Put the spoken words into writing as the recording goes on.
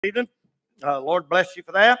Evening. Lord bless you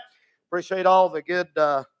for that. Appreciate all the good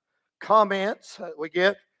comments that we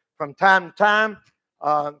get from time to time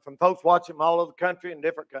from folks watching from all over the country and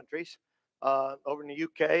different countries, over in the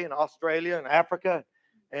UK and Australia and Africa,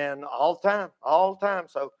 and all the time.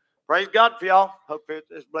 So praise God for y'all. Hope it's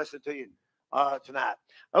a blessing to you tonight.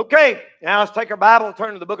 Okay, now let's take our Bible and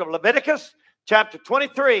turn to the book of Leviticus, chapter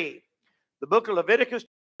 23. The book of Leviticus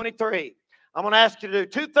 23. I'm going to ask you to do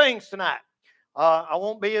two things tonight. I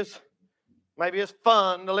won't be as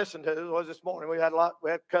fun to listen to as it was this morning. We had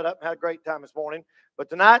cut up and had a great time this morning. But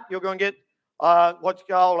tonight you're going to get what you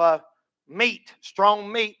call meat. Strong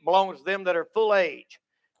meat belongs to them that are full age.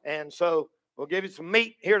 And so we'll give you some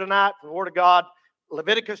meat here tonight from the Word of God.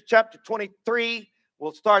 Leviticus chapter 23.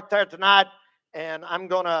 We'll start there tonight. And I'm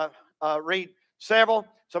going to read several.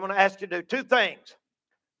 So I'm going to ask you to do two things.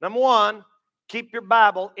 Number one, keep your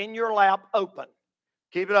Bible in your lap open.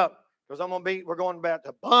 Keep it up. Because we're going back to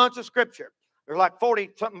a bunch of scripture. There's like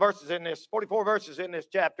 40-something verses in this, 44 verses in this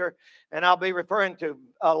chapter, and I'll be referring to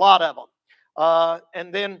a lot of them.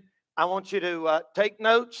 And then I want you to take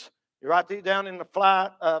notes. You write these down in the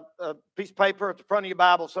piece of paper at the front of your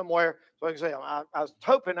Bible somewhere. So I can say, I was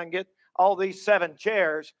hoping I can get all these 7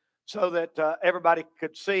 chairs so that everybody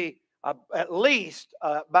could see, at least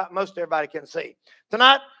about most everybody can see.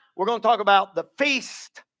 Tonight, we're going to talk about the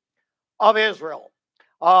Feast of Israel.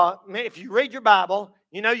 If you read your Bible,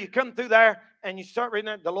 you know, you come through there and you start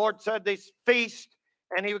reading it. The Lord said this feast,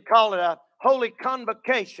 and He would call it a holy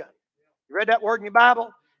convocation. You read that word in your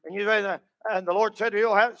Bible, and you read that, and the Lord said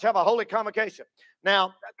you'll have a holy convocation.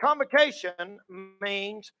 Now, convocation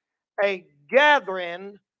means a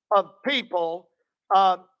gathering of people.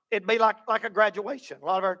 It'd be like a graduation. A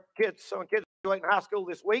lot of our kids, some kids graduate in high school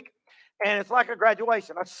this week, and it's like a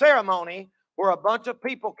graduation, a ceremony where a bunch of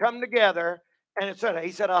people come together. And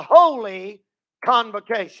he said, a holy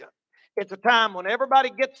convocation. It's a time when everybody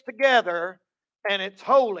gets together and it's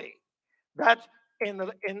holy. That's in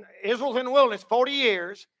Israel's in the wilderness 40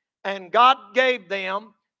 years, and God gave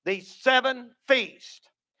them these 7 feasts.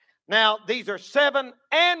 Now, these are 7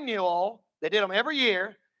 annual, they did them every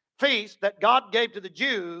year, feasts that God gave to the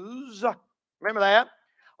Jews, remember that,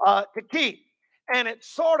 to keep. And it's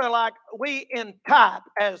sort of like we in type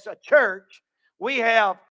as a church, we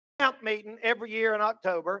have camp meeting every year in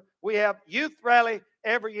October. We have youth rally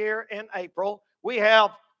every year in April. We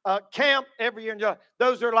have camp every year in July.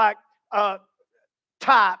 Those are like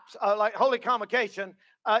types, like holy convocation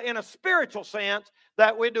in a spiritual sense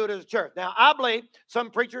that we do it as a church. Now, I believe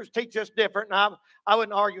some preachers teach us different, and I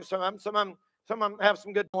wouldn't argue some of them. Some of them have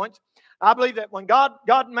some good points. I believe that when God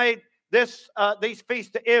made these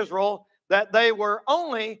feasts to Israel, that they were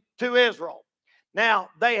only to Israel.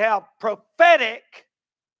 Now, they have prophetic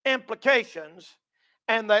implications,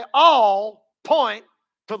 and they all point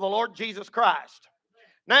to the Lord Jesus Christ.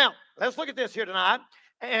 Now, let's look at this here tonight.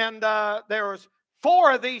 And there was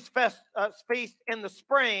 4 of these feasts in the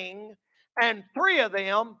spring, and 3 of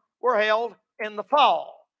them were held in the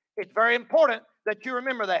fall. It's very important that you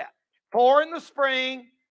remember that. 4 in the spring,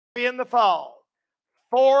 3 in the fall.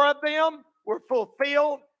 4 of them were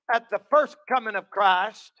fulfilled at the first coming of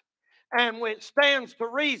Christ, and it stands to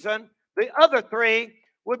reason the other 3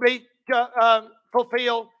 would be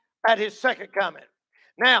fulfilled at His second coming.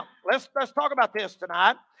 Now, let's talk about this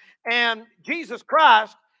tonight. And Jesus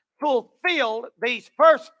Christ fulfilled these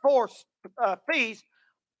first 4 feasts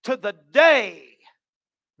to the day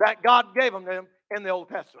that God gave them to him in the Old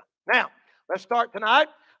Testament. Now, let's start tonight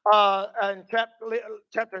in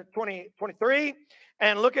chapter 23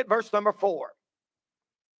 and look at verse number 4.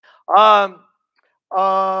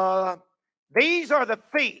 These are the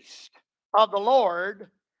feasts of the Lord,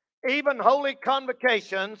 even holy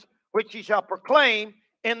convocations, which ye shall proclaim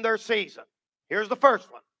in their season. Here's the first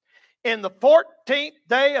one. In the 14th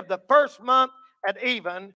day of the first month at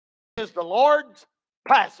even is the Lord's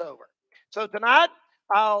Passover. So tonight,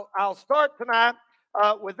 I'll start tonight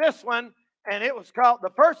with this one, and it was called,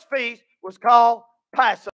 the first feast was called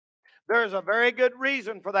Passover. There's a very good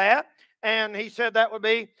reason for that, and he said that would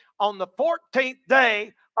be on the 14th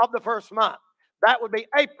day of the first month. That would be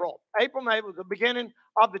April. April, May was the beginning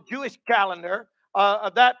of the Jewish calendar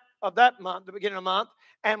of that month, the beginning of the month.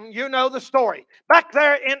 And you know the story. Back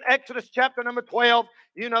there in Exodus chapter number 12,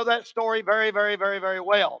 you know that story very, very, very, very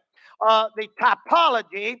well. The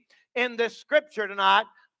typology in this scripture tonight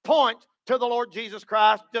points to the Lord Jesus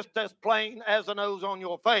Christ just as plain as the nose on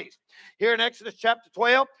your face. Here in Exodus chapter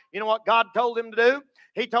 12, you know what God told him to do?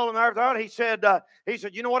 He told him, he said,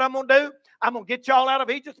 you know what I'm going to do? I'm going to get y'all out of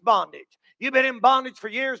Egypt's bondage. You've been in bondage for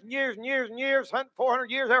years and years and years and years, 400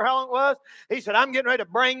 years, however how long it was. He said, I'm getting ready to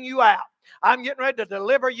bring you out. I'm getting ready to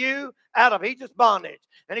deliver you out of Egypt's bondage.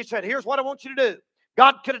 And he said, here's what I want you to do.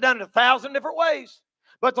 God could have done it 1,000 different ways.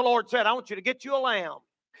 But the Lord said, I want you to get you a lamb.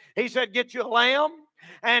 He said, get you a lamb.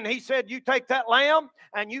 And he said, you take that lamb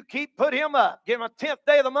and you put him up. Give him a 10th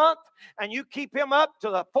day of the month. And you keep him up to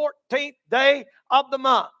the 14th day of the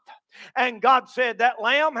month. And God said that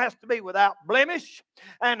lamb has to be without blemish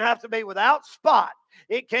and has to be without spot.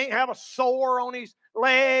 It can't have a sore on his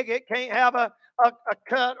leg. It can't have a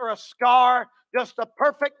cut or a scar. Just a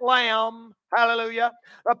perfect lamb. Hallelujah.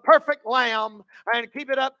 A perfect lamb. And keep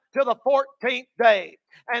it up till the 14th day.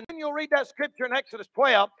 And then you'll read that scripture in Exodus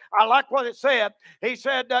 12. I like what it said. He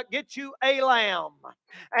said, get you a lamb.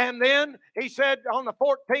 And then he said on the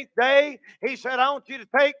 14th day, he said, I want you to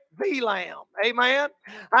take the lamb. Amen.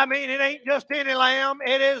 I mean, it ain't just any lamb.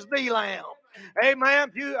 It is the lamb.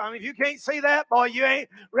 Amen. If you can't see that, boy, you ain't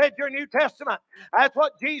read your New Testament. That's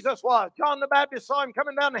what Jesus was. John the Baptist saw him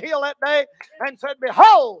coming down the hill that day and said,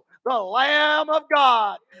 behold, the Lamb of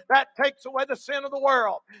God that takes away the sin of the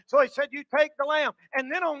world. So he said, you take the lamb.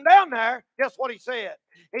 And then on down there, guess what he said?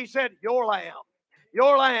 He said, your lamb.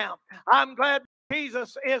 Your lamb. I'm glad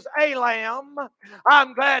Jesus is a lamb.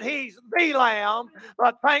 I'm glad he's the lamb.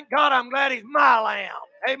 But thank God I'm glad he's my lamb.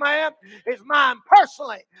 Amen. It's mine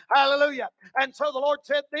personally. Hallelujah. And so the Lord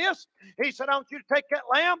said this. He said, I want you to take that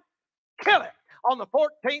lamb, kill it on the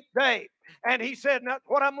 14th day. And he said, that's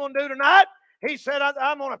what I'm going to do tonight. He said,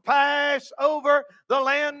 I'm going to pass over the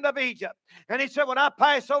land of Egypt. And he said, when I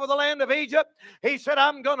pass over the land of Egypt, he said,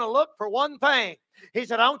 I'm going to look for one thing. He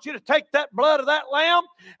said, I want you to take that blood of that lamb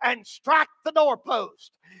and strike the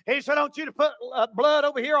doorpost. He said, I want you to put blood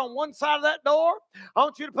over here on one side of that door. I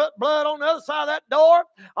want you to put blood on the other side of that door.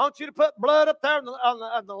 I want you to put blood up there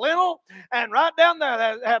on the lintel. And right down there,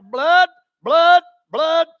 they have blood, blood,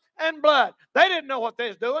 blood, and blood. They didn't know what they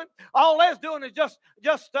was doing. All they was doing is just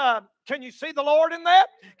can you see the Lord in that?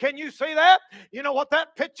 Can you see that? You know what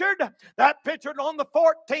that pictured? That pictured on the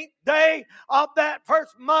 14th day of that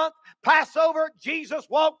first month, Passover, Jesus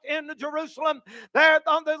walked into Jerusalem there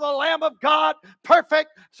under the Lamb of God, perfect,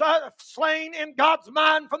 slain in God's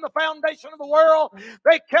mind from the foundation of the world.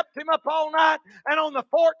 They kept him up all night, and on the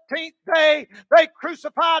 14th day, they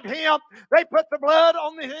crucified him. They put the blood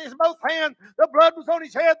on his both hands. The blood was on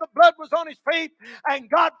his head. The blood was on his feet. And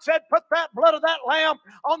God said, put that blood of that lamb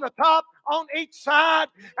on the top, on each side.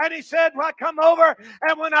 And he said, well, I come over,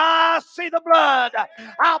 and when I see the blood,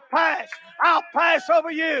 I'll pass over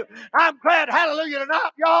you. I'm glad, hallelujah,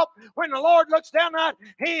 tonight, y'all, when the Lord looks down tonight,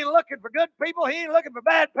 he ain't looking for good people. He ain't looking for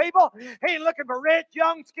bad people. He ain't looking for rich,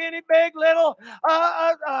 young, skinny, big, little,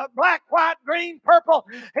 black, white, green, purple.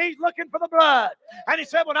 He's looking for the blood. And he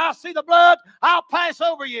said, when I see the blood, I'll pass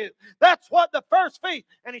over you. That's what the first feast.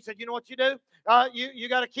 And he said, you know what you do? You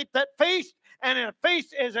got to keep that feast. And a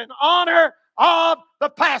feast is in honor of the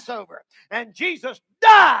Passover. And Jesus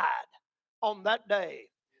died on that day.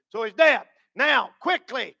 So he's dead. Now,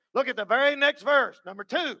 quickly, look at the very next verse, number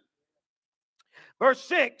 2. Verse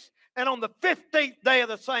 6, and on the 15th day of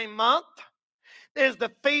the same month is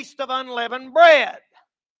the feast of unleavened bread.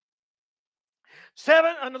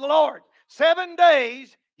 7 unto the Lord. 7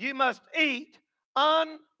 days you must eat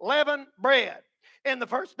unleavened bread. In the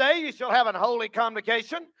first day you shall have an holy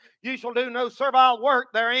convocation. You shall do no servile work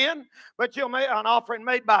therein, but you'll make an offering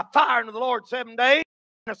made by fire unto the Lord 7 days.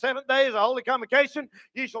 The 7th day is a holy convocation.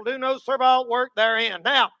 You shall do no servile work therein.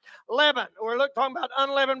 Now, leaven. We're talking about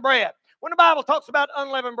unleavened bread. When the Bible talks about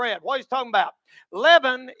unleavened bread, what he's talking about?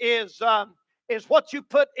 Leaven is what you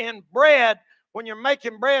put in bread when you're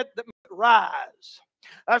making bread that makes it rise.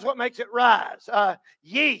 That's what makes it rise.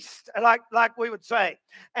 Yeast, like we would say.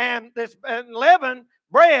 And leaven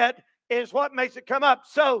bread is what makes it come up.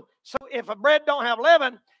 So if a bread don't have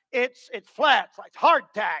leaven, it's flat. It's like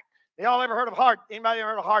hardtack. Y'all ever heard of anybody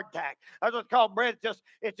ever heard of hardtack? That's what's called bread.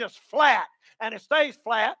 It's just flat. And it stays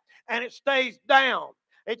flat and it stays down.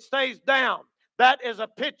 It stays down. That is a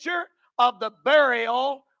picture of the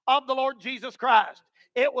burial of the Lord Jesus Christ.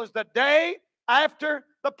 It was the day after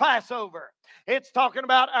the Passover. It's talking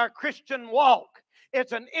about our Christian walk.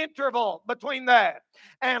 It's an interval between that.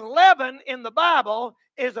 And leaven in the Bible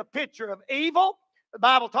is a picture of evil. The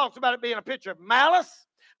Bible talks about it being a picture of malice,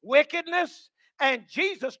 wickedness, and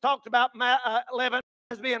Jesus talked about leaven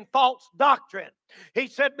as being false doctrine. He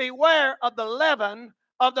said, beware of the leaven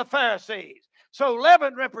of the Pharisees. So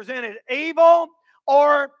leaven represented evil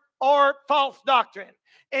or false doctrine.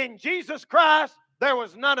 In Jesus Christ, there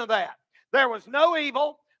was none of that. There was no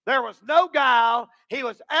evil. There was no guile. He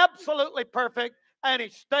was absolutely perfect, and he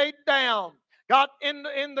stayed down. got in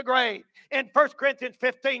the grave. In 1 Corinthians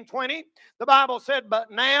 15:20, the Bible said, but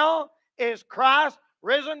now is Christ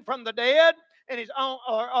risen from the dead, and his own,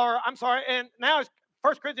 and now is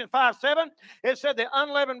 1 Corinthians 5:7, it said the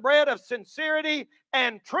unleavened bread of sincerity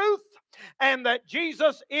and truth, and that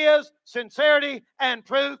Jesus is sincerity and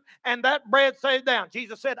truth, and that bread saved down.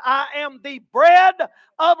 Jesus said, I am the bread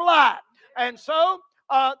of life. And so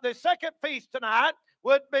the second feast tonight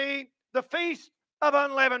would be the Feast of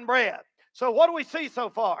Unleavened Bread. So what do we see so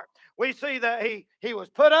far? We see that he was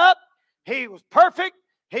put up, he was perfect,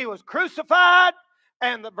 he was crucified,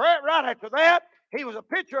 and the bread right after that, he was a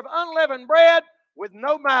picture of unleavened bread with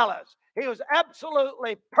no malice. He was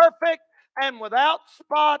absolutely perfect and without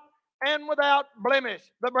spot and without blemish,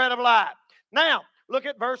 the bread of life. Now, look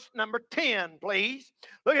at verse number 10, please.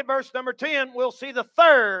 Look at verse number 10. We'll see the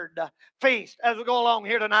third feast as we go along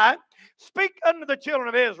here tonight. Speak unto the children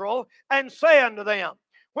of Israel, and say unto them,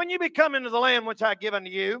 when you be come into the land which I give unto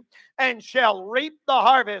you, and shall reap the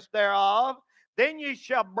harvest thereof, then ye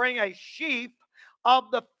shall bring a sheaf of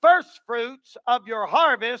the first fruits of your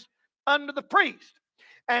harvest unto the priest,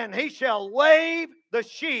 and he shall wave the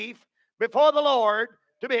sheaf before the Lord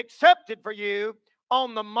to be accepted for you.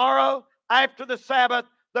 On the morrow after the Sabbath,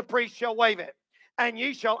 the priest shall wave it. And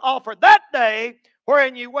ye shall offer that day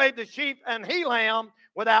wherein ye wave the sheep and he lamb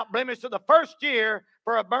without blemish of the first year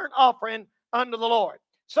for a burnt offering unto the Lord.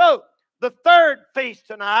 So, the third feast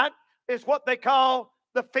tonight is what they call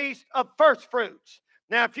the Feast of First Fruits.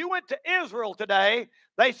 Now, if you went to Israel today,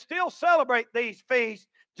 they still celebrate these feasts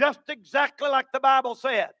just exactly like the Bible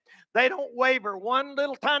said. They don't waver one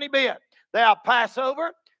little tiny bit. They have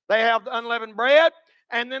Passover, they have the unleavened bread,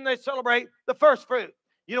 and then they celebrate the first fruit.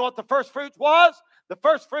 You know what the first fruits was? The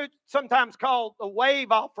first fruit, sometimes called the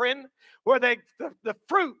wave offering, where the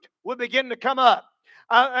fruit would begin to come up,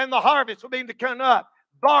 and the harvest would begin to come up.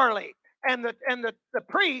 Barley, and the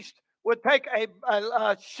priest would take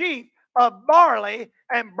a sheaf of barley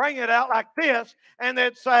and bring it out like this, and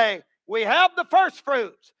they'd say, we have the first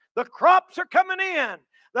fruits. The crops are coming in.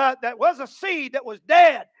 That was a seed that was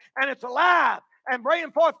dead, and it's alive and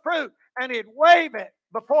bringing forth fruit, and he'd wave it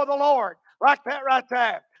before the Lord like that right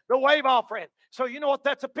there, the wave offering. So you know what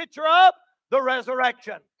that's a picture of? The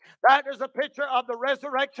resurrection. That is a picture of the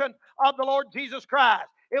resurrection of the Lord Jesus Christ.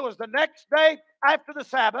 It was the next day after the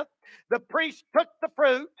Sabbath. The priest took the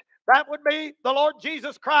fruit. That would be the Lord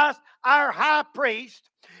Jesus Christ, our high priest.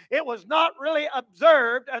 It was not really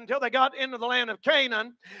observed until they got into the land of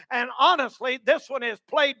Canaan. And honestly, this one is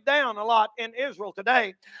played down a lot in Israel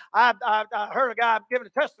today. I heard a guy giving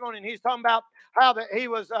a testimony, and he's talking about how that he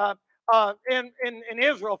was in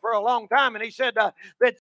Israel for a long time. And he said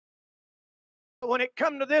that when it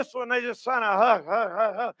come to this one, they just kind of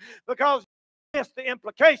hug, because it's the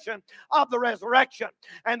implication of the resurrection,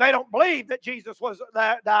 and they don't believe that Jesus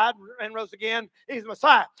died and rose again. He's the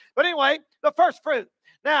Messiah. But anyway, the first fruit.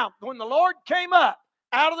 Now, when the Lord came up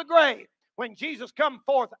out of the grave, when Jesus come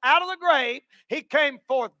forth out of the grave, he came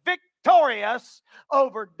forth victorious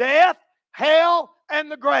over death, hell, and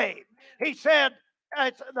the grave. He said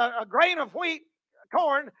a grain of wheat,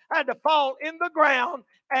 corn, had to fall in the ground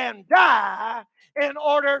and die in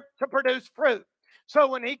order to produce fruit. So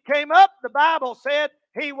when he came up, the Bible said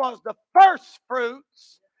he was the first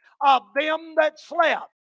fruits of them that slept.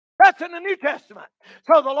 That's in the New Testament.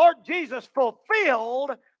 So the Lord Jesus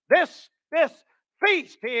fulfilled this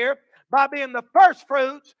feast here by being the first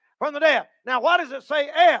fruits from the dead. Now, why does it say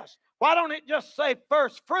S? Why don't it just say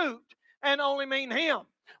first fruit and only mean him?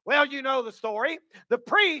 Well, you know the story. The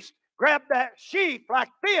priest grabbed that sheaf like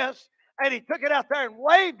this, and he took it out there and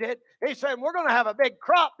waved it. He said, we're going to have a big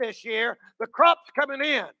crop this year. The crop's coming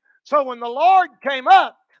in. So when the Lord came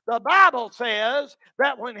up, the Bible says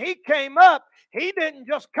that when he came up, he didn't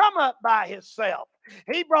just come up by himself.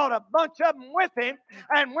 He brought a bunch of them with him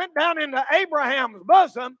and went down into Abraham's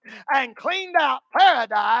bosom and cleaned out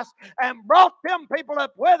paradise and brought them people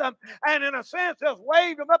up with him, and in a sense just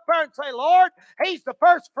waved them up there and say, Lord, he's the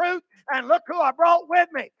first fruit, and look who I brought with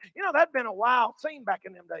me. You know, that'd been a wild scene back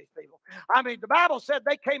in them days, people. I mean, the Bible said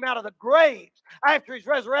they came out of the graves after his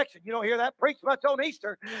resurrection. You don't hear that preached much on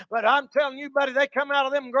Easter, but I'm telling you, buddy, they come out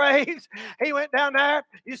of them graves. He went down there,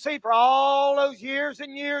 you see, for all those years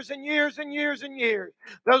and years and years and years and years.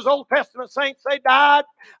 Those Old Testament saints, they died.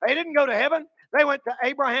 They didn't go to heaven. They went to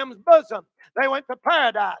Abraham's bosom. They went to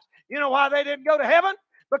paradise. You know why they didn't go to heaven?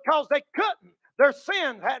 Because they couldn't. Their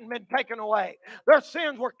sins hadn't been taken away. Their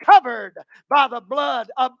sins were covered by the blood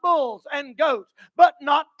of bulls and goats, but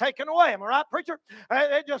not taken away. Am I right, preacher?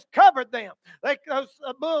 It just covered them. Those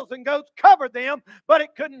bulls and goats covered them, but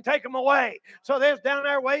it couldn't take them away. So they're down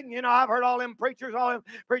there waiting. You know, I've heard all them preachers, all them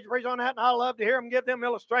preach on that, and I love to hear them give them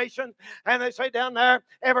illustrations. And they say down there,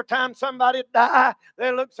 every time somebody die,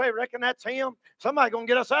 they look, say, reckon that's him. Somebody gonna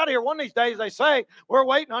get us out of here one of these days. They say, we're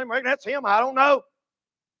waiting on him. Reckon that's him. I don't know.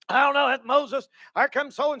 That's Moses. Here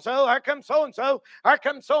comes so-and-so. Here comes so-and-so. Here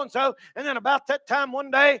comes so-and-so. And then about that time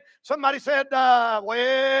one day, somebody said,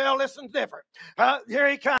 well, this one's different. Here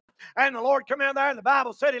he comes. And the Lord come in there, and the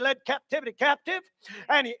Bible said he led captivity captive,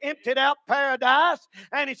 and he emptied out paradise,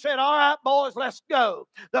 and he said, all right, boys, let's go.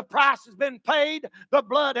 The price has been paid. The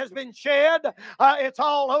blood has been shed. It's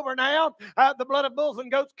all over now. The blood of bulls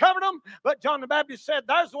and goats covered them, but John the Baptist said,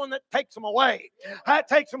 there's the one that takes them away. That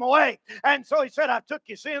takes them away. And so he said, I took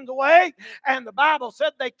your sins away, and the Bible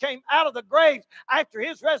said they came out of the graves after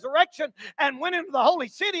his resurrection and went into the holy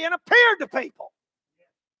city and appeared to people.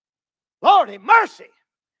 Lord, have mercy.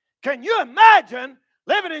 Can you imagine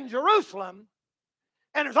living in Jerusalem,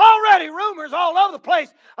 and there's already rumors all over the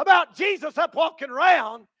place about Jesus up walking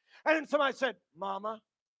around, and then somebody said, Mama,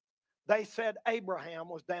 they said Abraham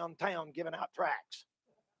was downtown giving out tracts.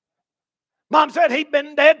 Mom said he'd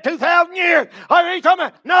been dead 2,000 years. Are you talking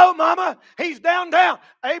about? No, Mama, he's downtown.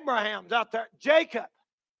 Abraham's out there. Jacob,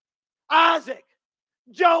 Isaac,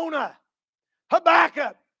 Jonah,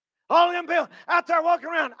 Habakkuk. All them people out there walking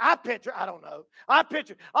around. I picture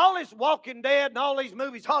all this Walking Dead and all these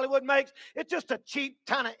movies Hollywood makes. It's just a cheap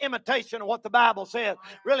kind of imitation of what the Bible says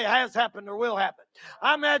really has happened or will happen.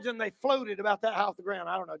 I imagine they floated about that house off the ground.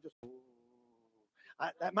 I don't know, just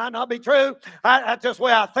that might not be true. That's just the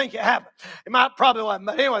way I think it happened. It might probably wasn't.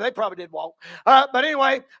 But anyway, they probably did walk. But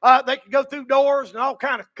anyway, they could go through doors and all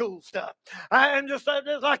kind of cool stuff. And just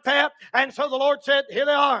like that. And so the Lord said, here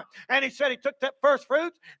they are. And he said he took that first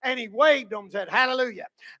fruits and he waved them and said, hallelujah.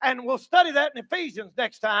 And we'll study that in Ephesians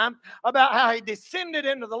next time about how he descended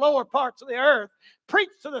into the lower parts of the earth,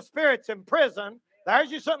 preached to the spirits in prison.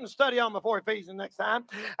 There's you something to study on before Ephesians next time.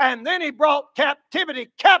 And then he brought captivity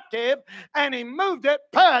captive, and he moved it,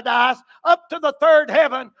 paradise, up to the third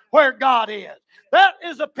heaven where God is. That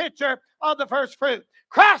is a picture of the first fruit.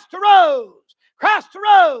 Christ arose. Christ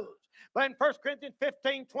arose. But in 1 Corinthians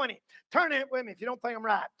 15:20, turn it with me if you don't think I'm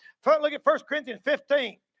right. Look at 1 Corinthians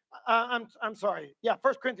 15. I'm sorry. Yeah,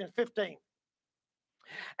 1 Corinthians 15.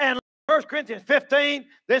 And 1 Corinthians 15,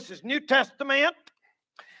 this is New Testament.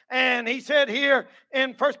 And he said here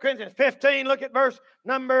in 1 Corinthians 15, look at verse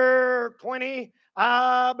number 20,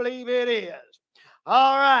 I believe it is.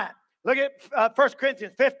 All right, look at 1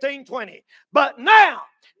 Corinthians 15:20. But now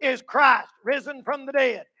is Christ risen from the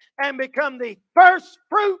dead and become the first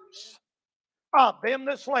fruits of them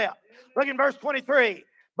that slept. Look in verse 23.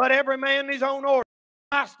 But every man in his own order,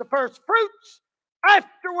 Christ the first fruits,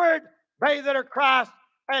 afterward they that are Christ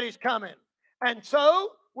at his coming. And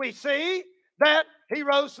so we see that he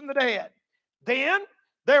rose from the dead. Then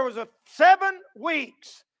there was 7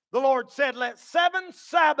 weeks. The Lord said, let 7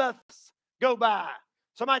 Sabbaths go by.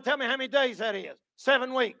 Somebody tell me how many days that is.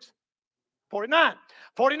 7 weeks. 49.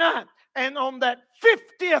 49. And on that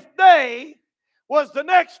 50th day was the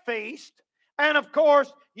next feast. And of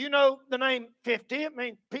course, you know the name 50. It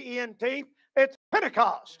means P-E-N-T. It's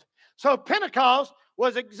Pentecost. So Pentecost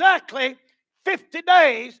was exactly 50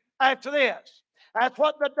 days after this. That's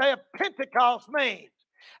what the day of Pentecost means.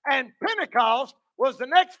 And Pentecost was the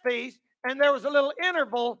next feast, and there was a little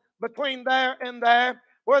interval between there and there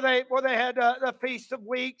where they had the Feast of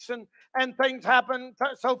Weeks and things happened,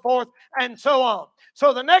 so forth and so on.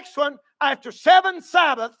 So the next one, after 7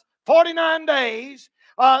 Sabbaths, 49 days,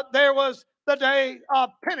 there was the day of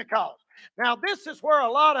Pentecost. Now, this is where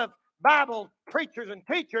a lot of Bible preachers and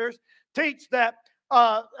teachers teach that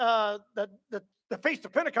the Feast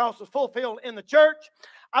of Pentecost was fulfilled in the church.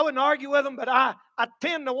 I wouldn't argue with them, but I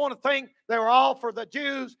tend to want to think they were all for the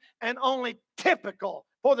Jews and only typical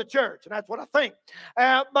for the church, and that's what I think.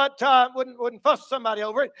 But wouldn't fuss somebody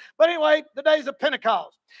over it. But anyway, the days of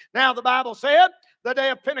Pentecost. Now the Bible said the day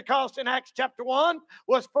of Pentecost in Acts chapter 1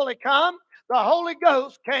 was fully come. The Holy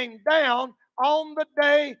Ghost came down on the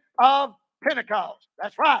day of Pentecost.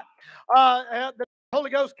 That's right. The Holy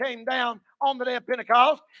Ghost came down on the day of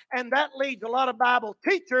Pentecost, and that leads a lot of Bible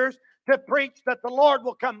teachers to preach that the Lord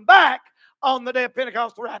will come back on the day of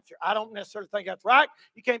Pentecost, the rapture. I don't necessarily think that's right.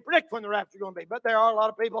 You can't predict when the rapture is going to be, but there are a lot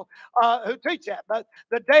of people who teach that. But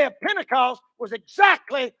the day of Pentecost was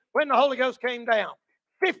exactly when the Holy Ghost came down.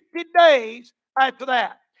 50 days after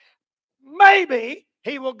that. Maybe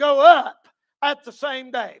he will go up at the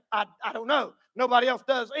same day. I don't know. Nobody else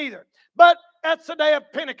does either. But that's the day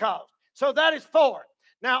of Pentecost. So that is 4.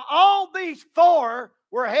 Now, all these 4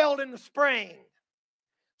 were held in the spring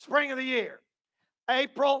of the year.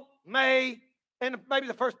 April, May, and maybe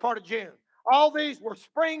the first part of June. All these were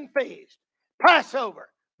spring feasts. Passover,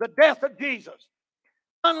 the death of Jesus.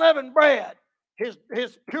 Unleavened bread, his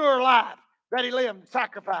pure life that he lived and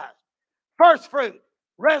sacrificed. First fruit,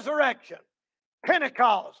 resurrection.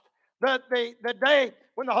 Pentecost, the day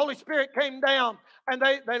when the Holy Spirit came down and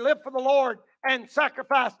they lived for the Lord and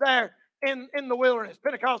sacrificed there in the wilderness.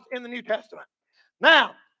 Pentecost in the New Testament.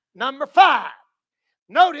 Now, number 5.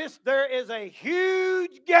 Notice there is a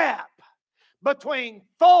huge gap between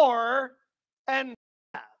 4 and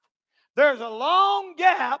 5. There's a long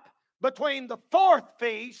gap between the 4th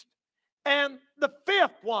feast and the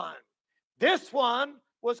 5th one. This one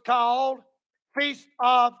was called Feast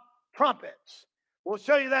of Trumpets. We'll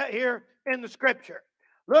show you that here in the scripture.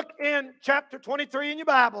 Look in chapter 23 in your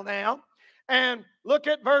Bible now, and look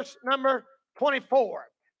at verse number 24.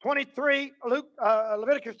 23,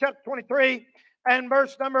 Leviticus chapter 23 and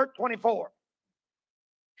verse number 24.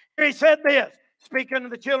 Here he said this, speaking to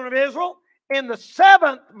the children of Israel, in the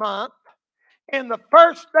 7th month, in the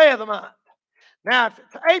first day of the month. Now, if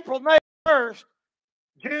it's April, May 1st,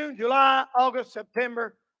 June, July, August,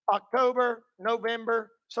 September, October,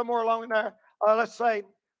 November, somewhere along in there. Let's say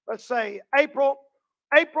April,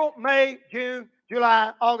 May, June,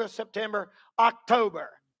 July, August, September,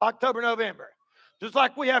 October, November. Just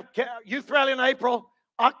like we have youth rally in April,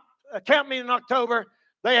 camp meeting in October.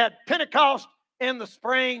 They had Pentecost in the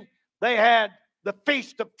spring. They had the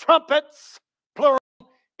Feast of Trumpets, plural,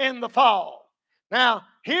 in the fall. Now,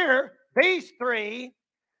 here, these 3,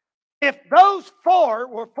 if those 4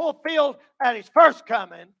 were fulfilled at his first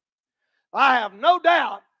coming, I have no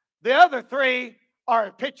doubt the other 3 are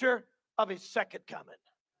a picture of his second coming.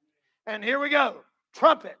 And here we go.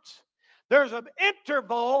 Trumpets. There's an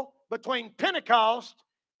interval between Pentecost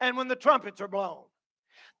and when the trumpets are blown.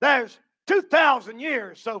 There's 2,000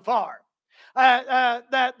 years so far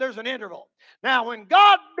that there's an interval. Now, when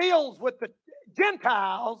God deals with the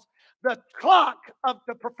Gentiles, the clock of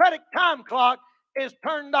the prophetic time clock is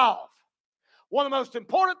turned off. One of the most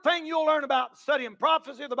important things you'll learn about studying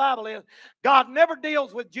prophecy of the Bible is God never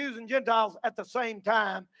deals with Jews and Gentiles at the same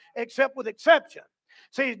time, except with exception.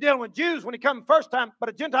 See, he's dealing with Jews when he comes the first time, but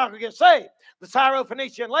a Gentile could get saved. The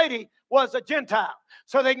Syrophoenician lady was a Gentile,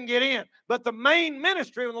 so they can get in. But the main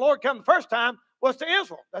ministry when the Lord came the first time was to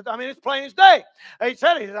Israel. I mean, it's plain as day. He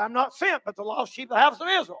said, I'm not sent, but the lost sheep of the house of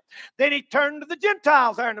Israel. Then he turned to the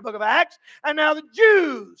Gentiles there in the book of Acts, and now the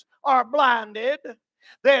Jews are blinded.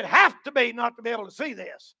 They'd have to be not to be able to see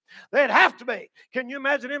this. They'd have to be. Can you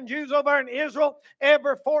imagine them Jews over in Israel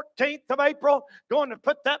every 14th of April going to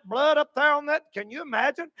put that blood up there on that? Can you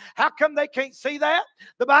imagine? How come they can't see that?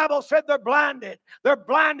 The Bible said they're blinded. They're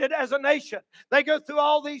blinded as a nation. They go through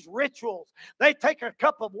all these rituals. They take a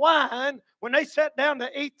cup of wine when they sit down to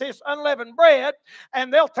eat this unleavened bread,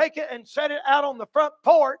 and they'll take it and set it out on the front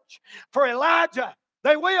porch for Elijah.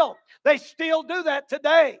 They will. They still do that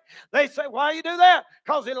today. They say, why you do that?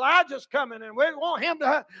 Because Elijah's coming and we want him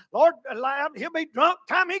to, Lord, he'll be drunk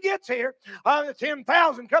time he gets here.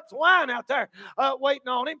 10,000 cups of wine out there waiting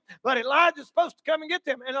on him. But Elijah's supposed to come and get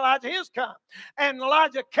them. And Elijah is come. And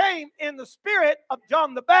Elijah came in the spirit of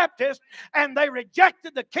John the Baptist, and they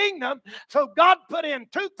rejected the kingdom. So God put in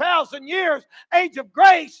 2,000 years, age of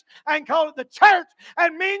grace, and called it the church,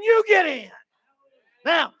 and me and you get in.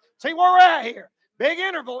 Now, see where we're at here. Big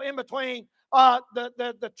interval in between the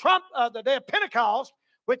day of Pentecost,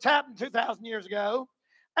 which happened 2,000 years ago,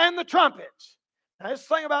 and the trumpets. Now, this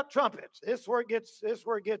thing about trumpets, this is where it gets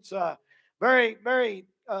very, very,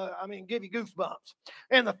 give you goosebumps.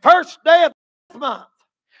 In the first day of the month,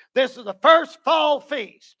 this is the first fall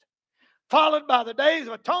feast, followed by the days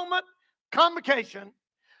of atonement, convocation.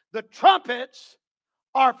 The trumpets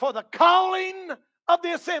are for the calling of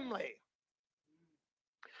the assembly.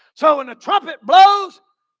 So when the trumpet blows,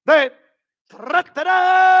 that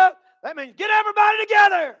means get everybody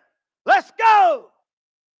together. Let's go.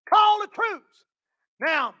 Call the troops.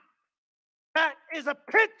 Now, that is a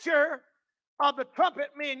picture of the trumpet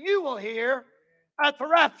me and you will hear at the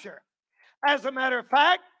rapture. As a matter of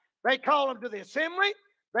fact, they call them to the assembly.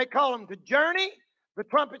 They call them to journey. The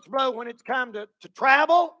trumpets blow when it's time to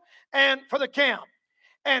travel and for the camp.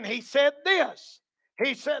 And he said this.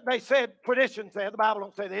 Tradition said, the Bible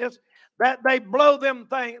don't say this, that they blow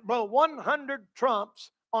 100 trumps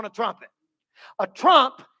on a trumpet. A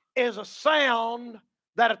trump is a sound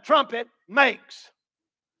that a trumpet makes.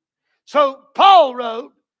 So Paul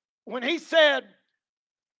wrote, when he said,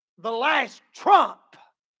 the last trump.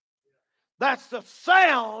 That's the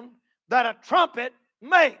sound that a trumpet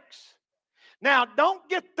makes. Now, don't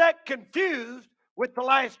get that confused with the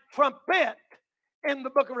last trumpet in the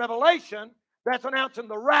book of Revelation that's announcing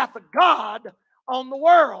the wrath of God on the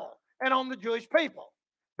world and on the Jewish people.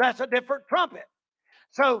 That's a different trumpet.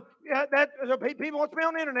 So people want to be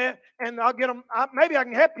on the internet, and I'll get them. Maybe I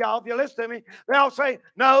can help y'all if you listen to me. They'll say,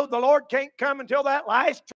 no, the Lord can't come until that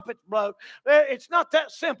last trumpet's blown. It's not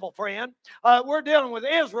that simple, friend. We're dealing with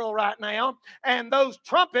Israel right now, and those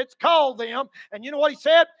trumpets called them. And you know what he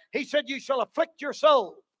said? He said, you shall afflict your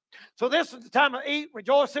soul. So this is the time of eat,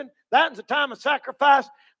 rejoicing. That is the time of sacrifice.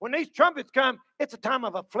 When these trumpets come, it's a time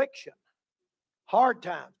of affliction, hard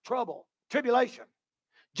times, trouble, tribulation.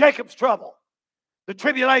 Jacob's trouble. The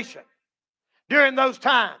tribulation during those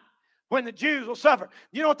times when the Jews will suffer.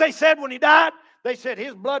 You know what they said when he died? They said,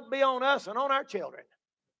 his blood be on us and on our children.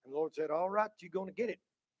 And the Lord said, all right, you're going to get it.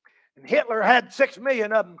 And Hitler had 6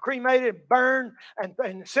 million of them cremated, burned, and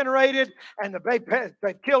incinerated. And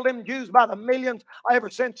they've killed them Jews by the millions ever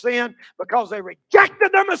since then because they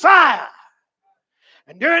rejected their Messiah.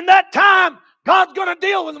 And during that time, God's going to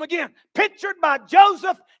deal with them again. Pictured by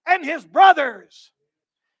Joseph and his brothers.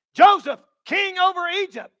 Joseph, king over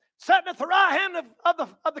Egypt, sitting at the right hand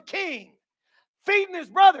of the king, feeding his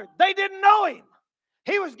brother. They didn't know him.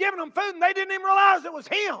 He was giving them food, and they didn't even realize it was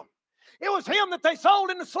him. It was him that they sold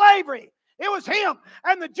into slavery. It was him.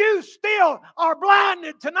 And the Jews still are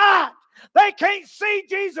blinded tonight. They can't see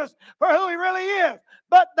Jesus for who he really is.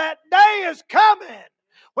 But that day is coming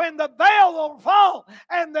when the veil will fall,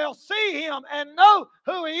 and they'll see him and know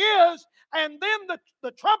who he is. And then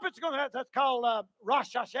the trumpet's going to, that's called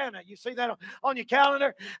Rosh Hashanah. You see that on your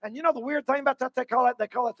calendar. And you know the weird thing about that? They call it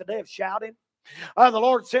the day of shouting. The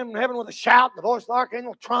Lord sent from heaven with a shout, the voice of the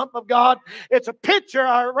archangel, trump of God. It's a picture,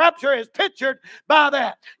 our rapture is pictured by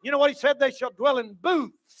that. You know what he said? They shall dwell in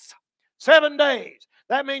booths 7 days.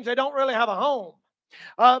 That means they don't really have a home.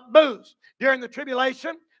 Booths. During the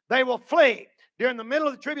tribulation, they will flee. During the middle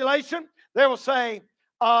of the tribulation, they will say,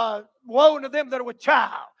 woe unto them that are with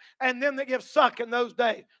child, and them that give suck in those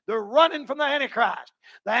days. They're running from the Antichrist.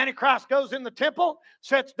 The Antichrist goes in the temple,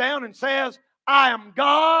 sits down and says, I am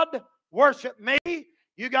God, worship me.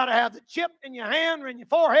 You got to have the chip in your hand or in your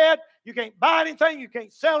forehead. You can't buy anything. You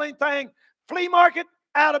can't sell anything. Flea market,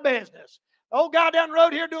 out of business. Old guy down the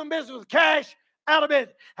road here doing business with cash, out of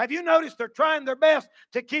business. Have you noticed they're trying their best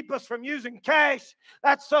to keep us from using cash?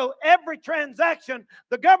 That's so every transaction,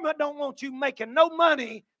 the government don't want you making no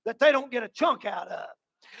money that they don't get a chunk out of.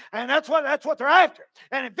 And that's what they're after.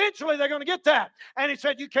 And eventually they're going to get that. And he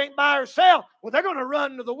said, you can't buy or sell. Well, they're going to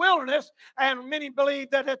run to the wilderness. And many believe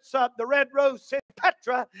that it's the red rose city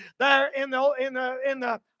Petra there in the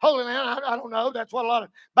Holy Land. I don't know. That's what a lot of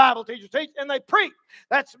Bible teachers teach. And they preach.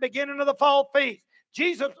 That's the beginning of the fall feast.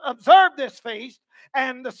 Jesus observed this feast,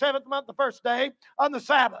 and the 7th month, the first day, on the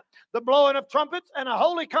Sabbath. The blowing of trumpets and a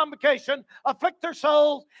holy convocation afflict their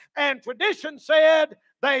souls, and tradition said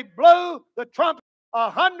they blew the trumpet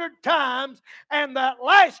 100 times, and that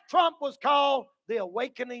last trump was called the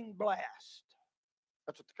awakening blast.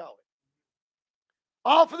 That's what they call it.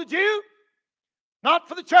 All for the Jew, not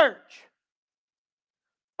for the church.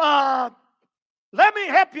 Let me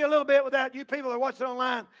help you a little bit with that, you people that are watching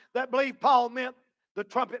online that believe Paul meant the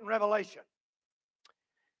trumpet in Revelation.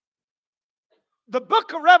 The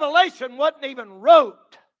book of Revelation wasn't even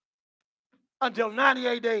wrote until 90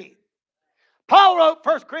 AD. Paul wrote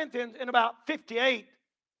 1 Corinthians in about 58,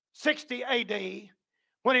 60 AD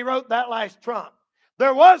when he wrote that last trump.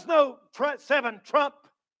 There was no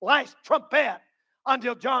last trumpet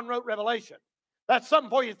until John wrote Revelation. That's something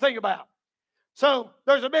for you to think about. So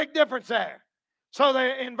there's a big difference there. So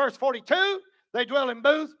in verse 42, they dwell in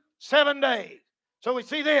booths 7 days. So we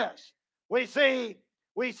see this. We see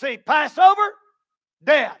Passover,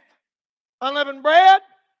 death. Unleavened bread,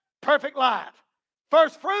 perfect life.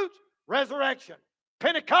 First fruits, resurrection.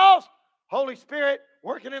 Pentecost, Holy Spirit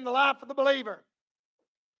working in the life of the believer.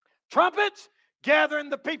 Trumpets,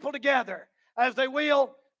 gathering the people together as they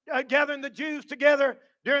will, gathering the Jews together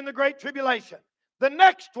during the Great Tribulation. The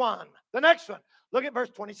next one. Look at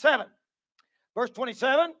verse 27. Verse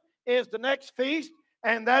 27 is the next feast,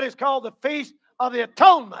 and that is called the Feast of the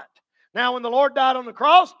Atonement. Now, when the Lord died on the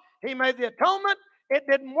cross, he made the atonement. It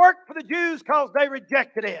didn't work for the Jews because they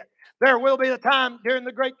rejected it. There will be a time during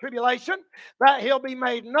the Great Tribulation that he'll be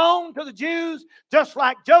made known to the Jews, just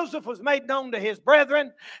like Joseph was made known to his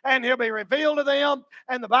brethren, and he'll be revealed to them.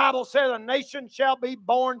 And the Bible says a nation shall be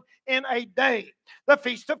born in a day. The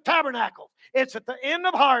Feast of Tabernacles. It's at the end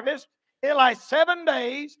of harvest. It lasts 7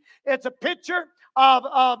 days. It's a picture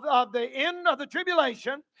of the end of the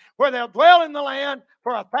tribulation, where they'll dwell in the land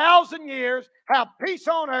for 1,000 years, have peace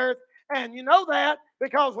on earth. And you know that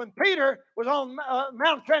because when Peter was on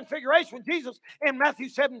Mount of Transfiguration with Jesus in Matthew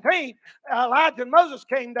 17, Elijah and Moses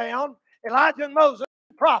came down. Elijah and Moses,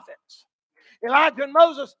 prophets. Elijah and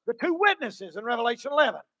Moses, the two witnesses in Revelation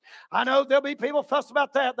 11. I know there'll be people fuss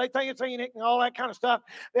about that. They think it's Enoch and all that kind of stuff.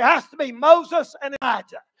 It has to be Moses and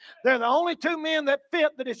Elijah. They're the only two men that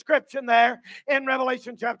fit the description there in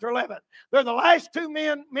Revelation chapter 11. They're the last two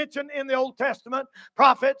men mentioned in the Old Testament,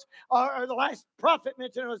 prophets, or the last prophet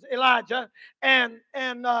mentioned was Elijah and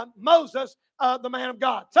Moses, the man of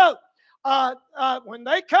God. So when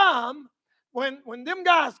they come, when them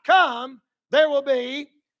guys come, there will be,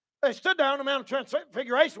 they stood there on the Mount of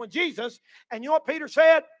Transfiguration with Jesus, and you know what Peter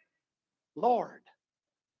said? Lord,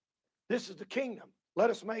 this is the kingdom. Let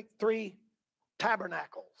us make 3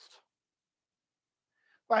 tabernacles.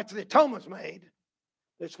 Well, after the atonement's made,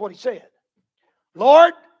 that's what he said.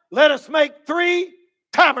 Lord, let us make 3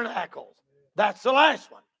 tabernacles. That's the last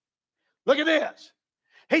one. Look at this.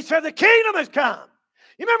 He said, the kingdom has come.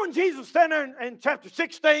 You remember when Jesus was standing there in chapter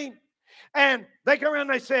 16, and they come around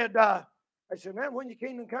and they said, man, when your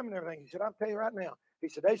kingdom come and everything? He said, I'll tell you right now. He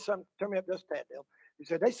said, there's some, turn me up just a tad, Bill. He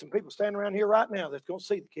said, there's some people standing around here right now that's going to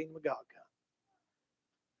see the kingdom of God come.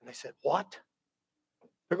 And they said, what?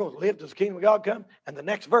 They're going to live till the kingdom of God come? And the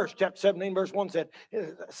next verse, chapter 17, verse 1 said,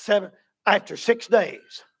 after 6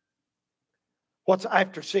 days. What's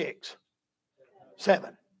after 6?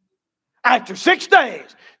 7. After 6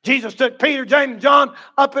 days, Jesus took Peter, James, and John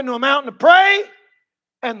up into a mountain to pray.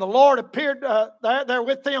 And the Lord appeared there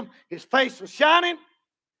with them. His face was shining.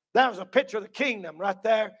 That was a picture of the kingdom right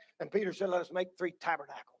there. And Peter said, let us make 3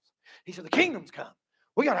 tabernacles. He said, the kingdom's come.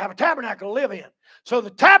 We got to have a tabernacle to live in. So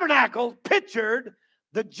the tabernacle pictured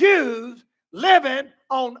the Jews living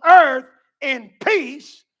on earth in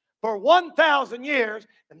peace for 1,000 years.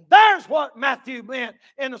 And there's what Matthew meant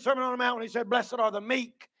in the Sermon on the Mount when he said, blessed are the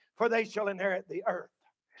meek, for they shall inherit the earth.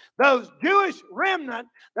 Those Jewish remnant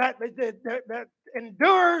that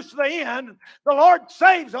endures to the end, the Lord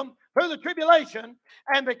saves them through the tribulation,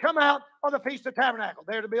 and they come out on the Feast of Tabernacles.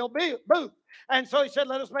 There to build booth. And so he said,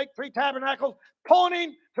 let us make 3 tabernacles,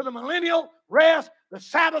 pointing to the millennial rest, the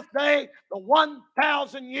Sabbath day, the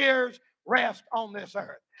 1,000 years rest on this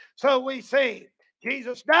earth. So we see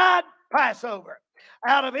Jesus died, Passover.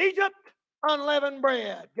 Out of Egypt, unleavened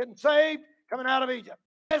bread. Getting saved, coming out of Egypt.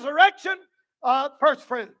 Resurrection, first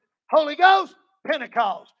fruit. Holy Ghost,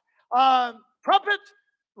 Pentecost. Trumpets,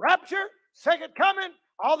 rapture, second coming,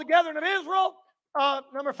 all the gathering of Israel,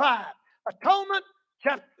 number 5. Atonement,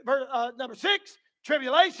 number 6.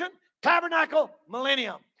 Tribulation, tabernacle,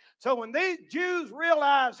 millennium. So when these Jews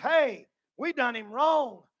realized, hey, we done him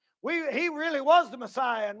wrong. He really was the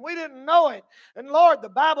Messiah, and we didn't know it. And Lord, the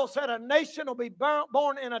Bible said a nation will be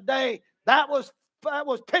born in a day. That was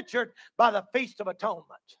pictured by the Feast of Atonement.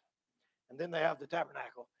 And then they have the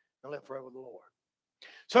tabernacle and live forever with the Lord.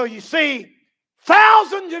 So you see,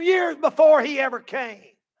 thousands of years before he ever came,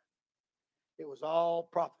 it was all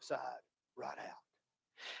prophesied right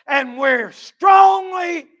out. And we're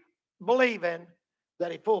strongly believing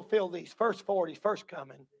that he fulfilled these first 4 at his first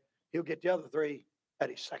coming. He'll get the other 3 at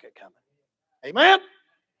his second coming. Amen?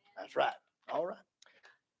 That's right. All right.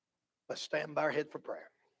 Let's stand by our head for prayer.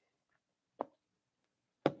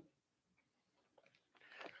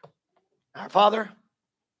 Our Father,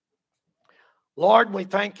 Lord, we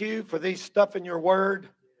thank you for these stuff in your word.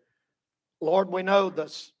 Lord, we know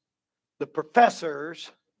the professors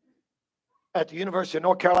at the University of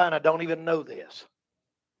North Carolina don't even know this.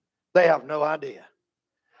 They have no idea.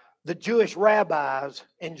 The Jewish rabbis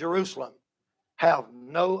in Jerusalem have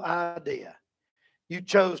no idea. You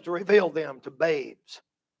chose to reveal them to babes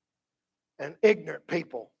and ignorant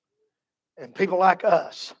people and people like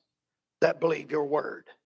us that believe your word.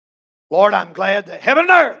 Lord, I'm glad that heaven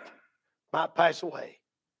and earth might pass away,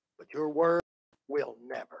 but your word will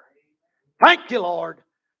never. Thank you, Lord,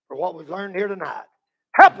 for what we've learned here tonight.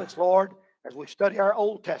 Help us, Lord, as we study our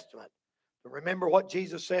Old Testament, to remember what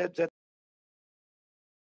Jesus said, that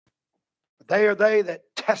they are they that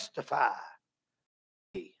testify.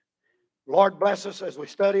 Lord, bless us as we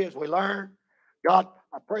study, as we learn. God,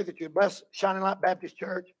 I pray that you bless Shining Light Baptist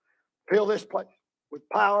Church. Fill this place with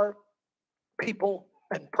power, people,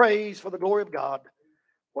 and praise for the glory of God.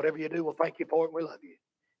 Whatever you do, we'll thank you for it. We love you.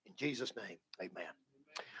 In Jesus' name, amen.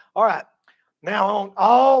 All right. Now on,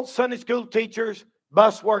 all Sunday school teachers,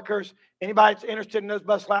 bus workers, anybody that's interested in those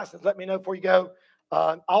bus licenses, let me know before you go.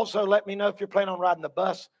 Also, let me know if you're planning on riding the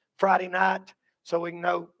bus Friday night so we can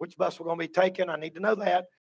know which bus we're going to be taking. I need to know that.